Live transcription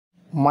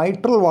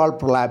Mitral valve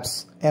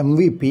prolapse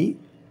 (MVP)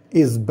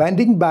 is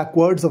bending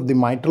backwards of the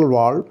mitral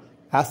valve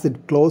as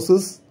it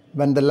closes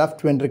when the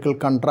left ventricle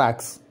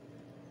contracts.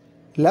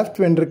 Left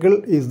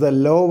ventricle is the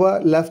lower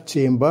left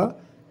chamber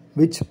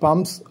which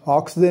pumps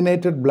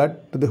oxygenated blood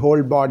to the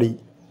whole body.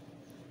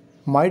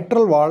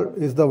 Mitral valve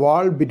is the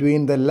valve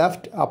between the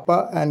left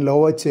upper and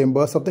lower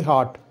chambers of the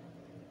heart.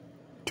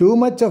 Too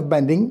much of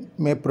bending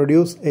may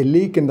produce a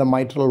leak in the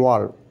mitral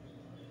valve.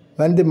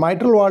 When the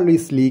mitral valve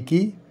is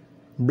leaky,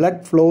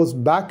 blood flows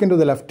back into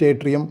the left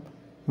atrium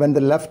when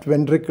the left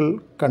ventricle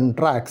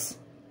contracts.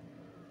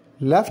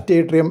 Left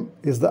atrium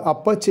is the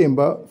upper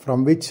chamber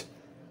from which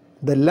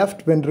the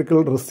left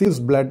ventricle receives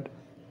blood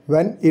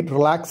when it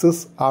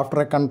relaxes after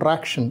a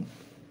contraction.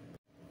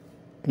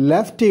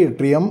 Left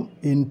atrium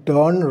in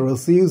turn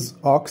receives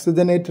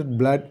oxygenated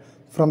blood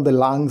from the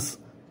lungs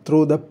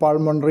through the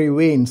pulmonary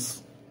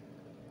veins.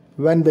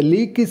 When the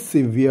leak is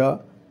severe,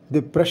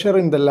 the pressure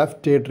in the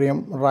left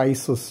atrium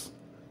rises.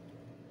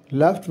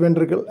 Left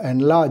ventricle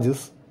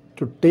enlarges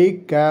to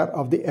take care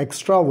of the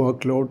extra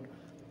workload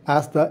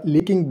as the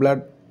leaking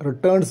blood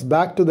returns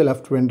back to the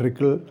left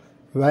ventricle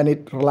when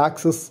it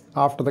relaxes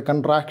after the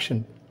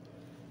contraction.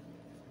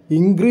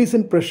 Increase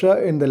in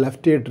pressure in the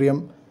left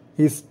atrium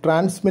is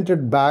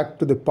transmitted back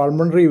to the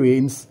pulmonary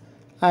veins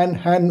and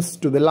hence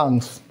to the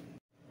lungs.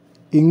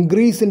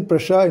 Increase in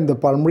pressure in the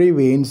pulmonary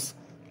veins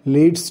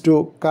leads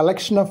to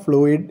collection of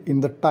fluid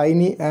in the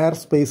tiny air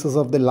spaces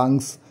of the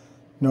lungs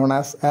known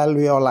as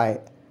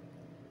alveoli.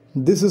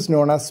 This is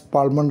known as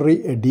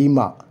pulmonary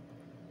edema.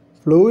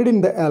 Fluid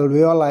in the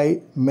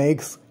alveoli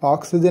makes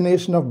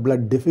oxygenation of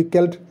blood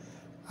difficult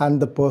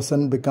and the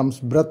person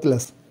becomes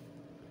breathless.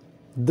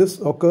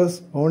 This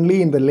occurs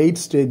only in the late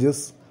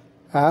stages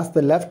as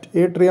the left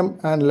atrium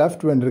and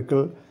left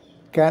ventricle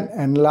can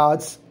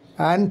enlarge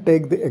and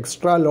take the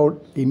extra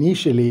load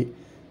initially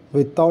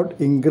without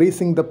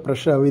increasing the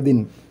pressure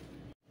within.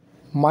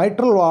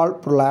 Mitral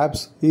valve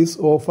prolapse is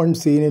often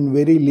seen in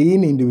very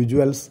lean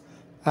individuals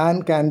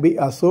and can be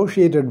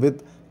associated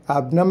with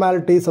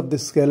abnormalities of the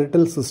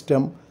skeletal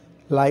system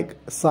like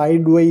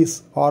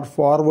sideways or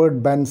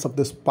forward bends of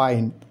the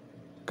spine,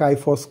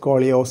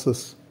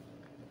 kyphoscoliosis.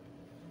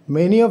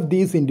 Many of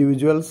these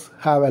individuals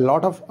have a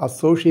lot of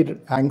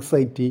associated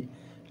anxiety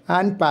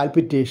and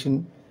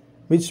palpitation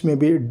which may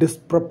be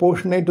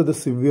disproportionate to the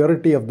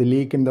severity of the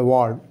leak in the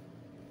valve.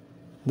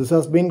 This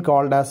has been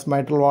called as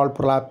mitral valve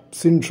prolapse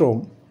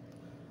syndrome.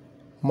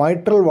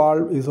 Mitral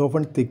valve is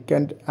often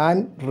thickened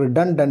and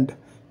redundant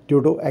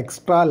due to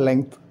extra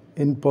length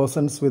in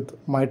persons with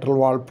mitral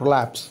valve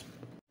prolapse.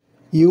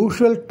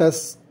 Usual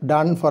tests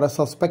done for a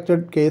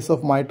suspected case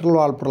of mitral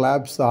valve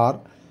prolapse are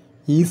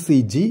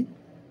ECG,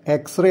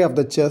 X-ray of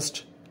the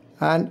chest,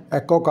 and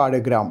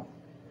echocardiogram,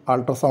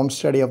 ultrasound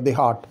study of the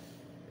heart.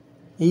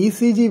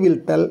 ECG will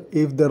tell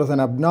if there is an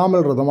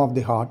abnormal rhythm of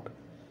the heart.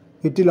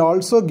 It will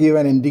also give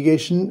an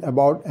indication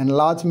about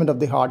enlargement of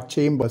the heart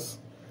chambers.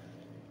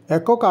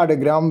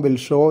 Echocardiogram will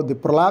show the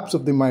prolapse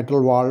of the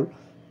mitral valve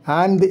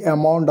and the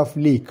amount of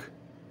leak.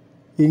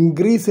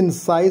 Increase in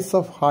size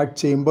of heart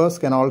chambers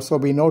can also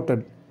be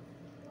noted.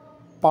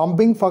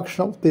 Pumping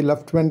function of the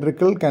left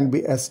ventricle can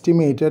be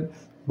estimated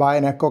by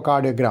an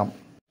echocardiogram.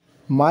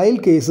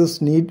 Mild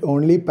cases need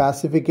only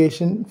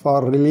pacification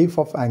for relief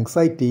of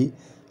anxiety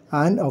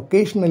and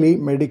occasionally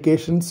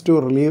medications to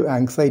relieve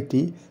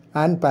anxiety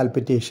and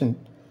palpitation,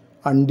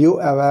 undue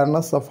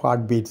awareness of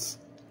heartbeats.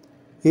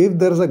 If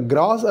there is a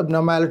gross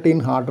abnormality in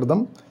heart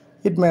rhythm,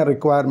 it may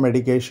require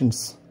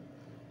medications.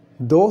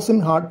 Those in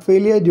heart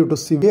failure due to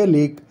severe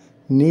leak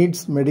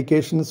needs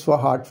medications for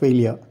heart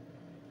failure.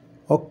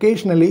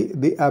 Occasionally,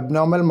 the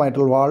abnormal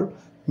mitral valve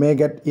may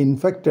get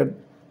infected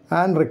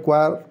and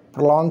require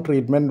prolonged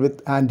treatment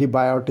with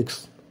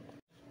antibiotics.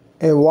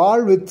 A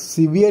valve with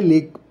severe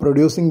leak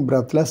producing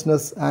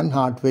breathlessness and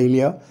heart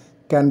failure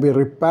can be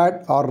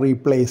repaired or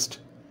replaced.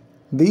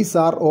 These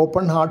are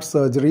open heart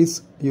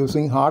surgeries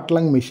using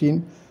heart-lung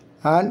machine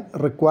and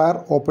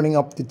require opening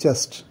up the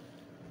chest.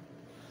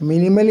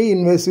 Minimally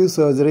invasive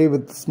surgery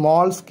with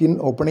small skin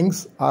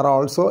openings are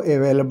also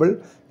available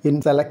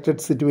in selected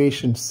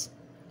situations.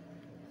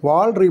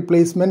 Valve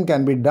replacement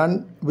can be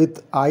done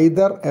with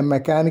either a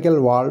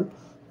mechanical valve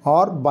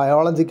or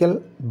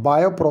biological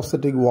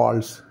bioprosthetic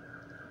valves.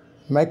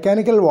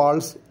 Mechanical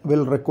valves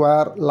will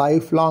require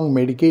lifelong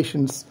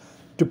medications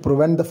to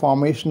prevent the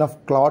formation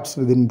of clots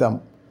within them.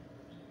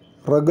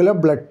 Regular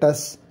blood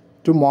tests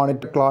to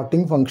monitor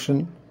clotting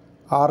function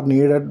are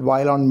needed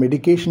while on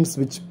medications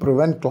which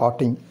prevent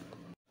clotting.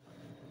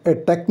 A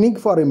technique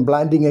for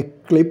implanting a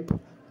clip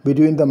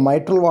between the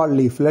mitral valve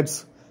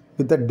leaflets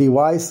with a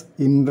device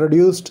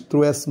introduced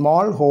through a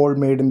small hole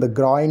made in the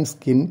groin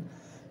skin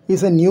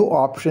is a new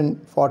option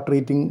for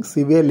treating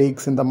severe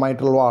leaks in the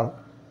mitral valve.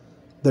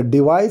 The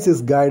device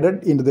is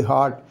guided into the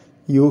heart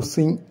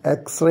using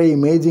X-ray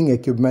imaging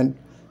equipment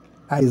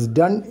and is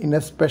done in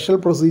a special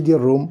procedure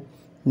room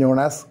known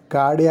as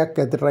cardiac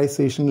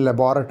catheterization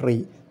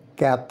laboratory,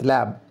 cath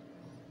lab.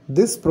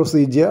 This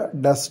procedure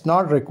does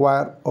not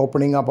require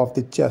opening up of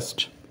the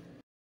chest.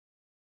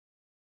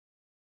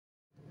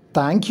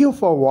 Thank you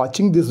for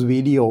watching this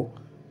video.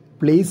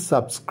 Please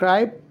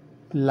subscribe,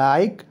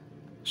 like,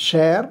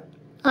 share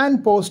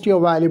and post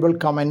your valuable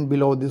comment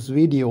below this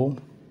video.